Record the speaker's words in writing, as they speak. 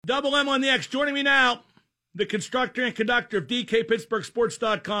Double M on the X. Joining me now, the constructor and conductor of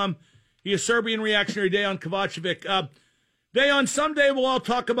DKPittsburghSports.com. He is Serbian reactionary Dejan Kovacevic. Dejan, someday we'll all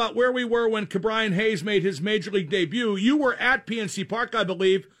talk about where we were when Ke'Bryan Hayes made his Major League debut. You were at PNC Park, I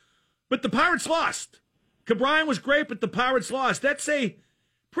believe, but the Pirates lost. Ke'Bryan was great, but the Pirates lost. That's a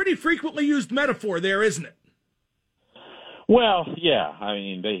pretty frequently used metaphor there, isn't it? Well, yeah. I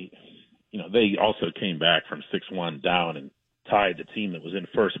mean, they also came back from 6-1 down and tied the team that was in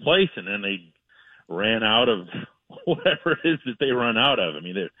first place, and then they ran out of whatever it is that they run out of. I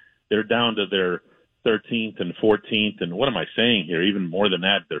mean, they're down to their 13th and 14th, and what am I saying here? Even more than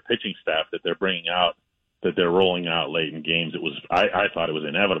that, their pitching staff that they're bringing out, that they're rolling out late in games. I thought it was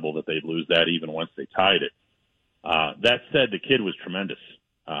inevitable that they'd lose that even once they tied it. That said, the kid was tremendous.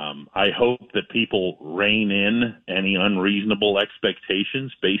 I hope that people rein in any unreasonable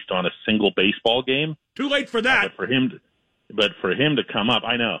expectations based on a single baseball game. Too late for that. But for him to come up,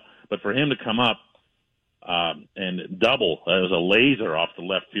 I know. But for him to come up and double, it was a laser off the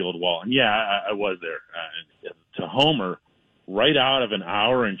left field wall. And yeah, I was there. To homer, right out of an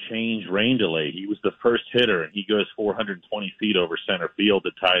hour and change rain delay, he was the first hitter, and he goes 420 feet over center field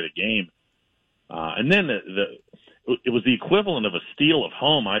to tie the game. And then it was the equivalent of a steal of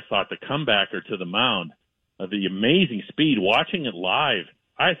home, I thought, the comebacker to the mound. The amazing speed. Watching it live,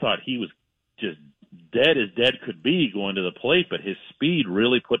 I thought he was just dead as dead could be going to the plate, but his speed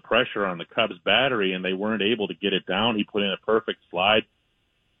really put pressure on the Cubs battery, and they weren't able to get it down. He put in a perfect slide.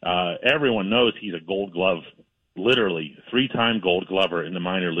 Everyone knows he's a Gold Glove, literally 3-time Gold Glover in the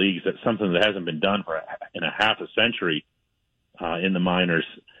minor leagues. That's something that hasn't been done in a half a century in the minors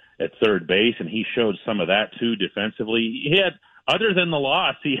at third base, and he showed some of that too defensively. He had, other than the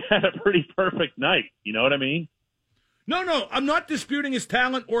loss, he had a pretty perfect night. You know what I mean? No, I'm not disputing his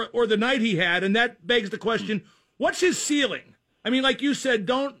talent or the night he had, and that begs the question, what's his ceiling? I mean, like you said,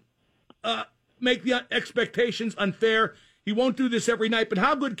 don't make the expectations unfair. He won't do this every night, but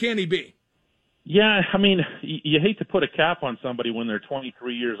how good can he be? Yeah, I mean, you hate to put a cap on somebody when they're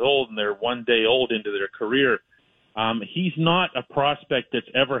 23 years old and they're one day old into their career. He's not a prospect that's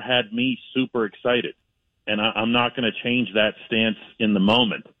ever had me super excited, and I'm not going to change that stance in the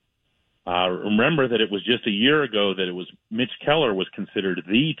moment. Remember that it was just a year ago that it was Mitch Keller was considered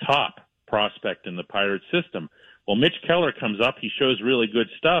the top prospect in the Pirates system. Well, Mitch Keller comes up, he shows really good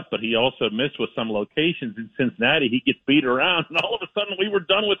stuff, but he also missed with some locations in Cincinnati. He gets beat around, and all of a sudden we were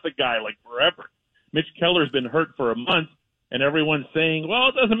done with the guy like forever. Mitch Keller's been hurt for a month, and everyone's saying, well,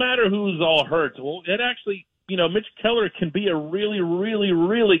 it doesn't matter who's all hurt. Well, it actually, Mitch Keller can be a really, really,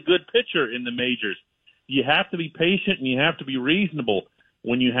 really good pitcher in the majors. You have to be patient and you have to be reasonable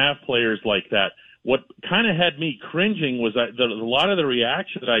when you have players like that. What kind of had me cringing was that a lot of the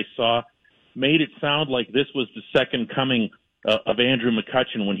reaction that I saw made it sound like this was the second coming of Andrew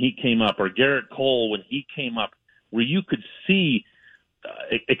McCutchen when he came up, or Garrett Cole when he came up, where you could see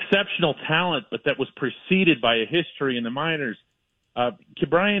exceptional talent, but that was preceded by a history in the minors.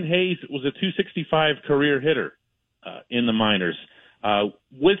 Ke'Bryan Hayes was a .265 career hitter in the minors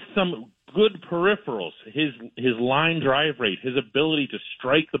with some good peripherals. His line drive rate, his ability to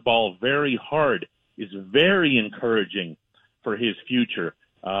strike the ball very hard is very encouraging for his future.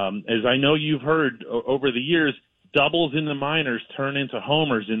 As I know you've heard over the years, doubles in the minors turn into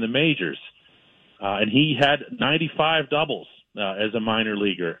homers in the majors. And he had 95 doubles as a minor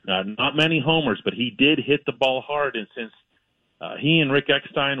leaguer. Not many homers, but he did hit the ball hard. And since he and Rick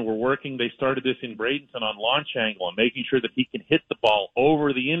Eckstein were working, they started this in Bradenton on launch angle and making sure that he can hit the ball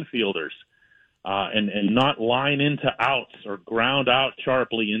over the infielders and not line into outs or ground out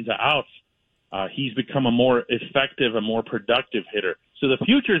sharply into outs. He's become a more effective, a more productive hitter. So the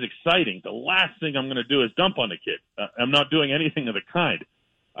future is exciting. The last thing I'm going to do is dump on the kid. I'm not doing anything of the kind.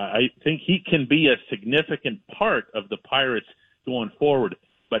 I think he can be a significant part of the Pirates going forward.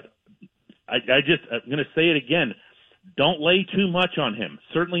 But I'm going to say it again. Don't lay too much on him.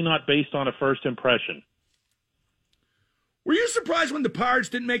 Certainly not based on a first impression. Were you surprised when the Pirates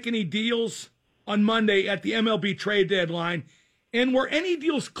didn't make any deals on Monday at the MLB trade deadline? And were any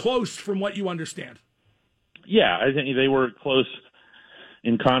deals close from what you understand? Yeah, I think they were close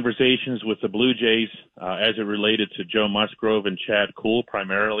in conversations with the Blue Jays as it related to Joe Musgrove and Chad Kuhl,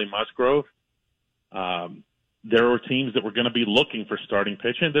 primarily Musgrove. There were teams that were going to be looking for starting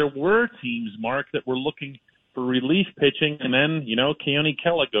pitching. There were teams, Mark, that were looking for relief pitching, and then, Keone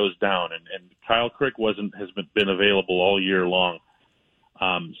Kela goes down, and Kyle Crick has been available all year long.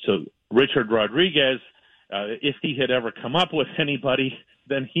 So Richard Rodriguez, if he had ever come up with anybody,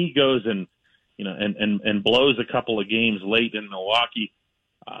 then he goes and blows a couple of games late in Milwaukee.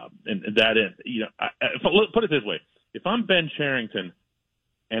 Put it this way: if I'm Ben Cherington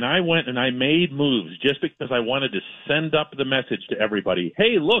and I went and I made moves just because I wanted to send up the message to everybody,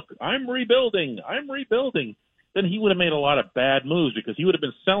 hey, look, I'm rebuilding, then he would have made a lot of bad moves because he would have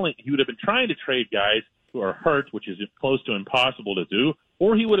been trying to trade guys who are hurt, which is close to impossible to do,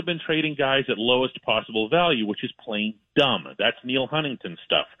 or he would have been trading guys at lowest possible value, which is plain dumb. That's Neil Huntington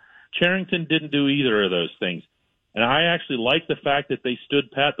stuff. Cherington didn't do either of those things. And I actually like the fact that they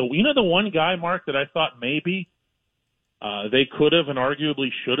stood pat. The one guy, Mark, that I thought maybe they could have and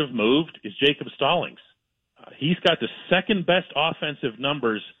arguably should have moved is Jacob Stallings. He's got the second best offensive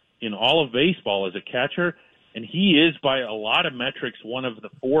numbers in all of baseball as a catcher, and he is, by a lot of metrics, one of the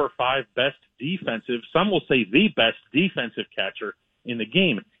 4 or 5 best defensive, some will say the best defensive catcher in the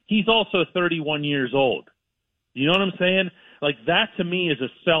game. He's also 31 years old. You know what I'm saying? Like, that to me is a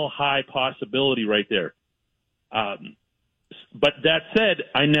sell-high possibility right there. But that said,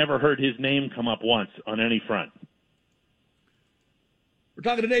 I never heard his name come up once on any front. We're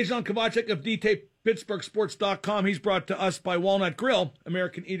talking to Dejan Kovacic of DKPittsburghSports.com. He's brought to us by Walnut Grill,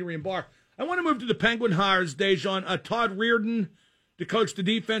 American Eatery and Bar. I want to move to the Penguin hires, Dejan. Todd Reardon to coach the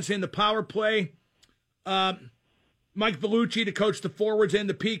defense and the power play. Mike Vellucci to coach the forwards and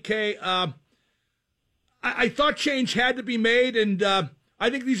the PK. I thought change had to be made, and I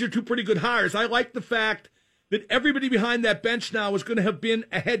think these are 2 pretty good hires. I like the fact that everybody behind that bench now is going to have been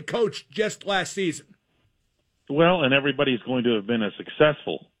a head coach just last season. Well, and everybody's going to have been a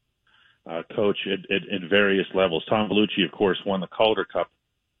successful coach at various levels. Tom Vellucci, of course, won the Calder Cup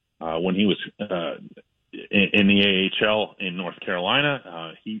when he was in the AHL in North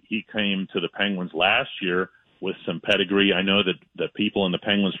Carolina. He came to the Penguins last year with some pedigree. I know that the people in the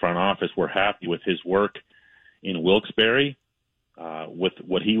Penguins front office were happy with his work in Wilkes-Barre, with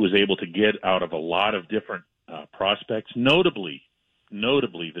what he was able to get out of a lot of different prospects, notably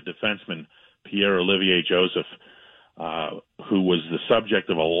the defenseman Pierre-Olivier Joseph, who was the subject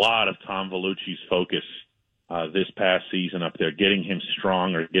of a lot of Tom Vellucci's focus this past season up there, getting him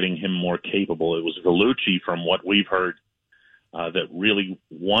stronger, getting him more capable. It was Vellucci, from what we've heard, that really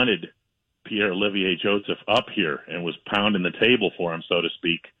wanted Pierre-Olivier Joseph up here and was pounding the table for him, so to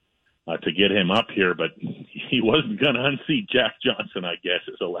speak, to get him up here. But he wasn't going to unseat Jack Johnson, I guess,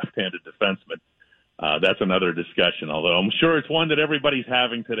 as a left-handed defenseman. That's another discussion, although I'm sure it's one that everybody's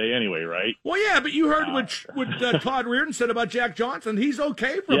having today anyway, right? Well, yeah, but you heard what Todd Reardon said about Jack Johnson. He's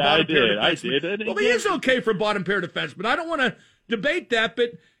okay for a bottom pair defenseman. I did. Well, he is okay for a bottom pair defenseman. I don't want to debate that,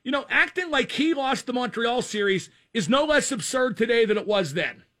 but, acting like he lost the Montreal series is no less absurd today than it was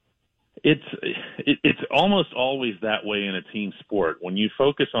then. It's almost always that way in a team sport. When you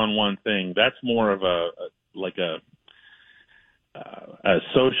focus on one thing, that's more of a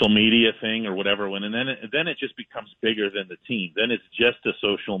social media thing or whatever. And then it just becomes bigger than the team. Then it's just a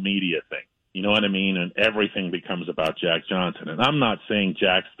social media thing. You know what I mean? And everything becomes about Jack Johnson. And I'm not saying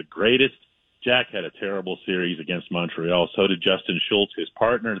Jack's the greatest. Jack had a terrible series against Montreal. So did Justin Schultz, his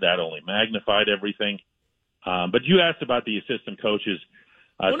partner. That only magnified everything. But you asked about the assistant coaches.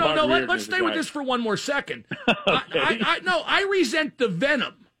 Let's stay with this for one more second. Okay. I resent the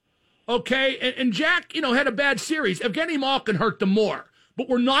venom. Okay, and Jack, had a bad series. Evgeny Malkin hurt them more. But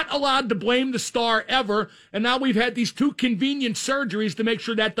we're not allowed to blame the star ever, and now we've had these 2 convenient surgeries to make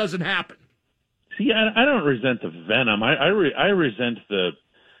sure that doesn't happen. See, I don't resent the venom. I resent the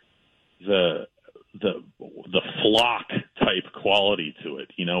flock type quality to it,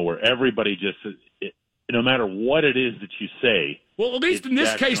 where everybody just, no matter what it is that you say. Well, at least in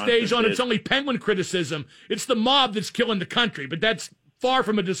this case, Dejan, it's only Penguin criticism. It's the mob that's killing the country, but that's far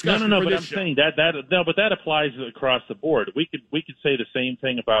from a discussion. No, but I'm saying but that applies across the board. We could say the same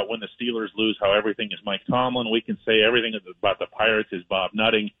thing about when the Steelers lose, how everything is Mike Tomlin. We can say everything about the Pirates is Bob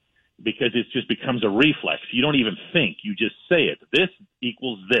Nutting, because it just becomes a reflex. You don't even think; you just say it. This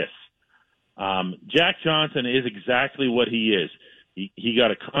equals this. Jack Johnson is exactly what he is. He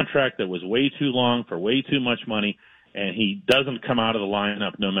got a contract that was way too long for way too much money, and he doesn't come out of the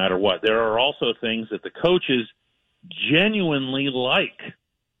lineup no matter what. There are also things that the coaches genuinely like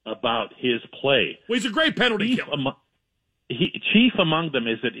about his play. Well, he's a great penalty killer. Chief among them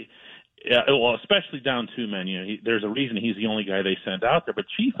is that, especially down 2 men, there's a reason he's the only guy they sent out there. But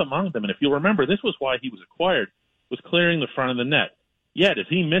chief among them, and if you'll remember, this was why he was acquired, was clearing the front of the net. Yeah, does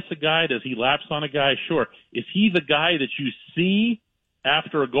he miss a guy? Does he lapse on a guy? Sure. Is he the guy that you see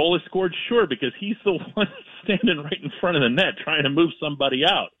after a goal is scored? Sure, because he's the one standing right in front of the net trying to move somebody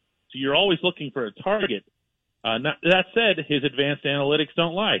out. So you're always looking for a target. That said, his advanced analytics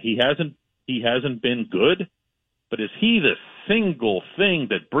don't lie. He hasn't been good, but is he the single thing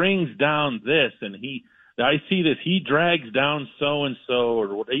that brings down this? And I see this. He drags down so and so,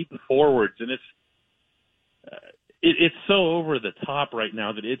 or even forwards, and It's so over the top right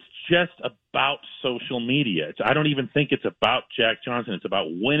now that it's just about social media. I don't even think it's about Jack Johnson. It's about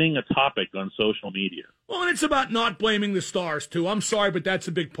winning a topic on social media. Well, and it's about not blaming the Stars, too. I'm sorry, but that's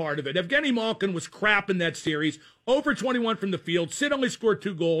a big part of it. Evgeny Malkin was crap in that series, 0-for-21 from the field. Sid only scored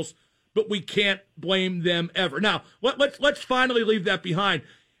 2 goals, but we can't blame them ever. Now, let's finally leave that behind.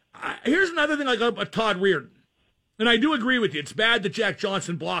 Here's another thing I got about Todd Reirden. And I do agree with you. It's bad that Jack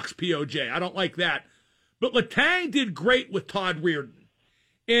Johnson blocks POJ. I don't like that. But Letang did great with Todd Reirden.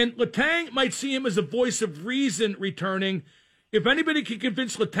 And Letang might see him as a voice of reason returning. If anybody can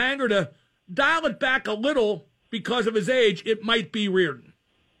convince Letang to dial it back a little because of his age, it might be Reirden.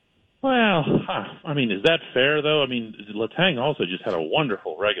 Well, I mean, is that fair, though? I mean, Letang also just had a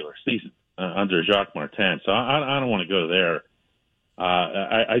wonderful regular season under Jacques Martin, so I don't want to go there.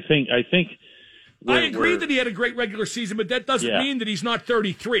 I think I agree that he had a great regular season, but that doesn't mean that he's not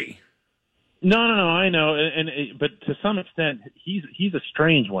 33. No, I know, but to some extent, he's a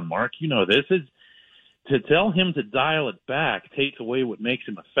strange one, Mark. You know this is to tell him to dial it back takes away what makes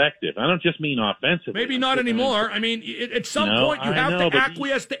him effective. I don't just mean offensively. Maybe not anymore. I mean, at some point you have to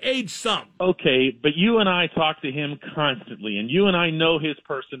acquiesce to age some. Okay, but you and I talk to him constantly, and you and I know his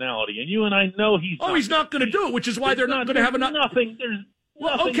personality, and you and I know he's not going to do it, which is why they're not going to have enough. Nothing. There's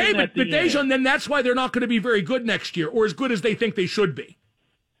well, okay, but Dejan, then that's why they're not going to be very good next year, or as good as they think they should be.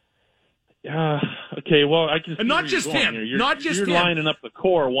 Okay, well, I can see and not just him. You're lining up the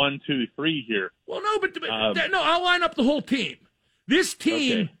core 1, 2, 3 here. Well, no, but I'll line up the whole team. This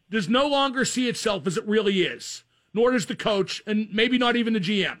team does no longer see itself as it really is, nor does the coach, and maybe not even the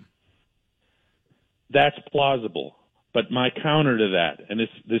GM. That's plausible. But my counter to that, and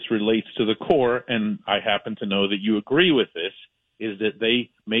this relates to the core, and I happen to know that you agree with this, is that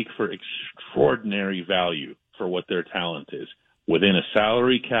they make for extraordinary value for what their talent is. Within a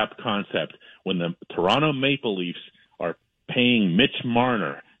salary cap concept, when the Toronto Maple Leafs are paying Mitch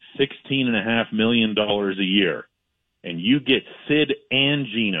Marner $16.5 million a year, and you get Sid and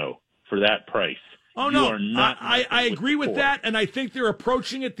Gino for that price. Oh, no, I agree with that, and I think they're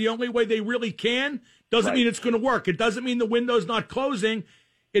approaching it the only way they really can. Doesn't mean it's going to work. It doesn't mean the window's not closing.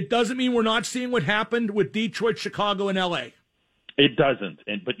 It doesn't mean we're not seeing what happened with Detroit, Chicago, and L.A. It doesn't,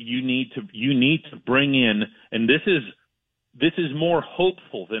 but you need to bring in, and this is more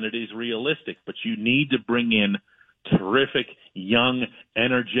hopeful than it is realistic, but you need to bring in terrific, young,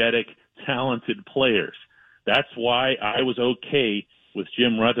 energetic, talented players. That's why I was okay with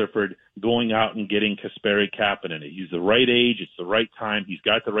Jim Rutherford going out and getting Kasperi Kapanen. He's the right age, it's the right time, he's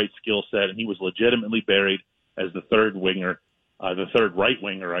got the right skill set, and he was legitimately buried as the third right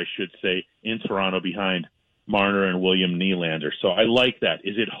winger, I should say, in Toronto behind Marner and William Nylander. So I like that.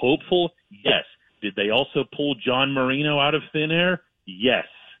 Is it hopeful? Yes. Did they also pull John Marino out of thin air? Yes.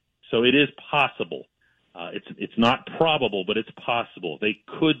 So it is possible. It's not probable, but it's possible. They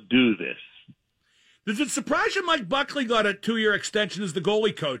could do this. Does it surprise you Mike Buckley got a 2-year extension as the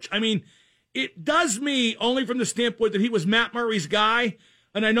goalie coach? I mean, it does me only from the standpoint that he was Matt Murray's guy,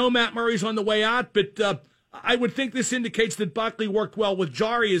 and I know Matt Murray's on the way out, but I would think this indicates that Buckley worked well with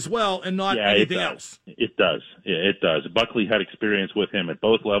Jari as well and not anything else. It does. It does. Buckley had experience with him at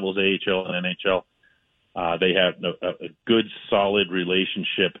both levels, AHL and NHL. They have a good, solid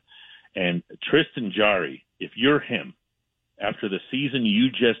relationship. And Tristan Jari, if you're him, after the season you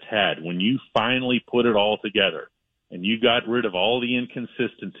just had, when you finally put it all together and you got rid of all the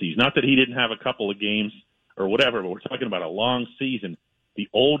inconsistencies, not that he didn't have a couple of games or whatever, but we're talking about a long season, the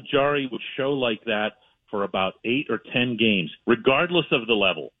old Jari would show like that for about 8 or 10 games, regardless of the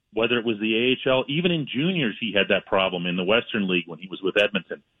level, whether it was the AHL, even in juniors he had that problem in the Western League when he was with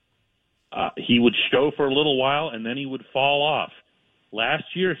Edmonton. He would show for a little while, and then he would fall off. Last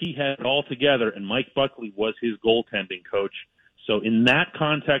year, he had it all together, and Mike Buckley was his goaltending coach. So in that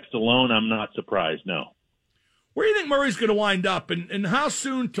context alone, I'm not surprised, no. Where do you think Murray's going to wind up, and how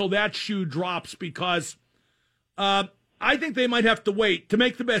soon till that shoe drops? Because I think they might have to wait to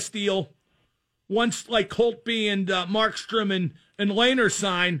make the best deal once, like, Holtby and Markstrom and Lehner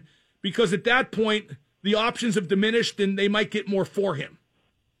sign, because at that point, the options have diminished, and they might get more for him.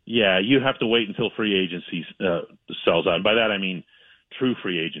 Yeah, you have to wait until free agency sells out. And by that, I mean true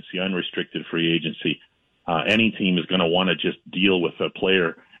free agency, unrestricted free agency. Any team is going to want to just deal with a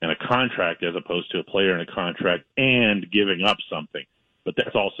player and a contract as opposed to a player and a contract and giving up something. But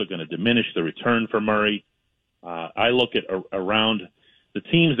that's also going to diminish the return for Murray. I look at around the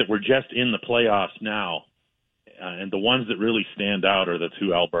teams that were just in the playoffs now, and the ones that really stand out are the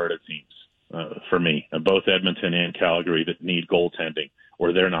two Alberta teams for me, both Edmonton and Calgary, that need goaltending,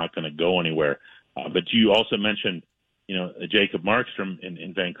 or they're not going to go anywhere. But you also mentioned, Jacob Markstrom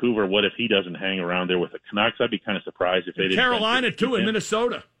in Vancouver. What if he doesn't hang around there with the Canucks? I'd be kind of surprised if they didn't. Carolina, too, in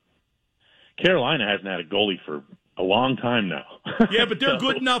Minnesota. Carolina hasn't had a goalie for a long time now. Yeah, but they're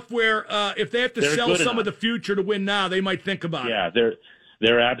good enough where if they have to sell some of the future to win now, they might think about it. Yeah,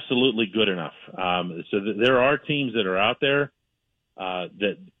 they're absolutely good enough. There are teams that are out there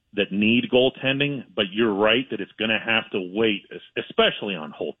that need goaltending, but you're right that it's going to have to wait, especially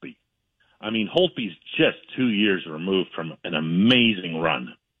on Holtby. I mean, Holtby's just 2 years removed from an amazing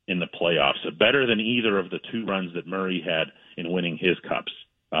run in the playoffs, better than either of the two runs that Murray had in winning his cups.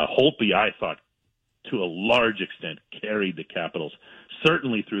 Holtby, I thought, to a large extent, carried the Capitals,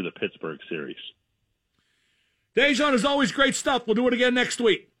 certainly through the Pittsburgh series. Dejan, is always great stuff. We'll do it again next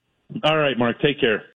week. All right, Mark. Take care.